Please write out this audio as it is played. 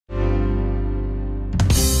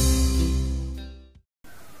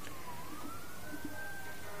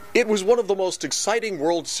It was one of the most exciting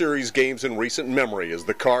World Series games in recent memory as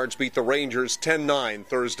the Cards beat the Rangers 10-9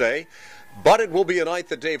 Thursday. But it will be a night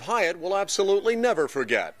that Dave Huyette will absolutely never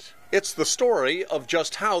forget. It's the story of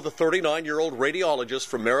just how the 39-year-old radiologist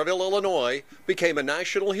from Maryville, Illinois, became a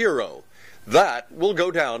national hero. That will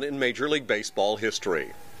go down in Major League Baseball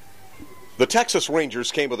history. The Texas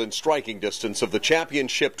Rangers came within striking distance of the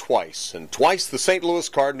championship twice, and twice the St. Louis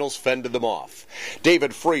Cardinals fended them off.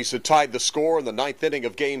 David Freese had tied the score in the ninth inning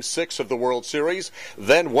of Game 6 of the World Series,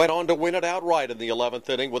 then went on to win it outright in the 11th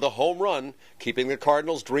inning with a home run, keeping the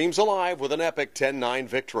Cardinals' dreams alive with an epic 10-9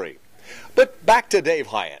 victory. But back to Dave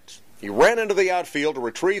Huyette. He ran into the outfield to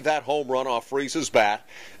retrieve that home run off Freese's bat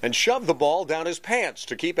and shoved the ball down his pants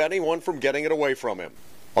to keep anyone from getting it away from him.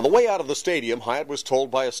 On the way out of the stadium, Huyette was told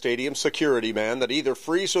by a stadium security man that either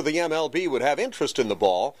Freese or the MLB would have interest in the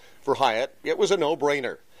ball. For Huyette, it was a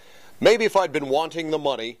no-brainer. Maybe if I'd been wanting the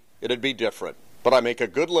money, it'd be different. But I make a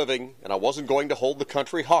good living, and I wasn't going to hold the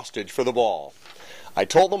country hostage for the ball. I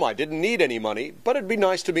told them I didn't need any money, but it'd be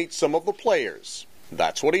nice to meet some of the players.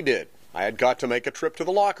 That's what he did. I had got to make a trip to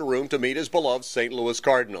the locker room to meet his beloved St. Louis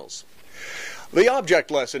Cardinals. The object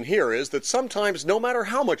lesson here is that sometimes, no matter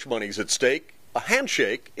how much money's at stake, a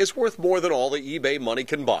handshake is worth more than all the eBay money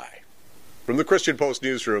can buy. From the Christian Post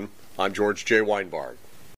newsroom, I'm George J. Wienbarg.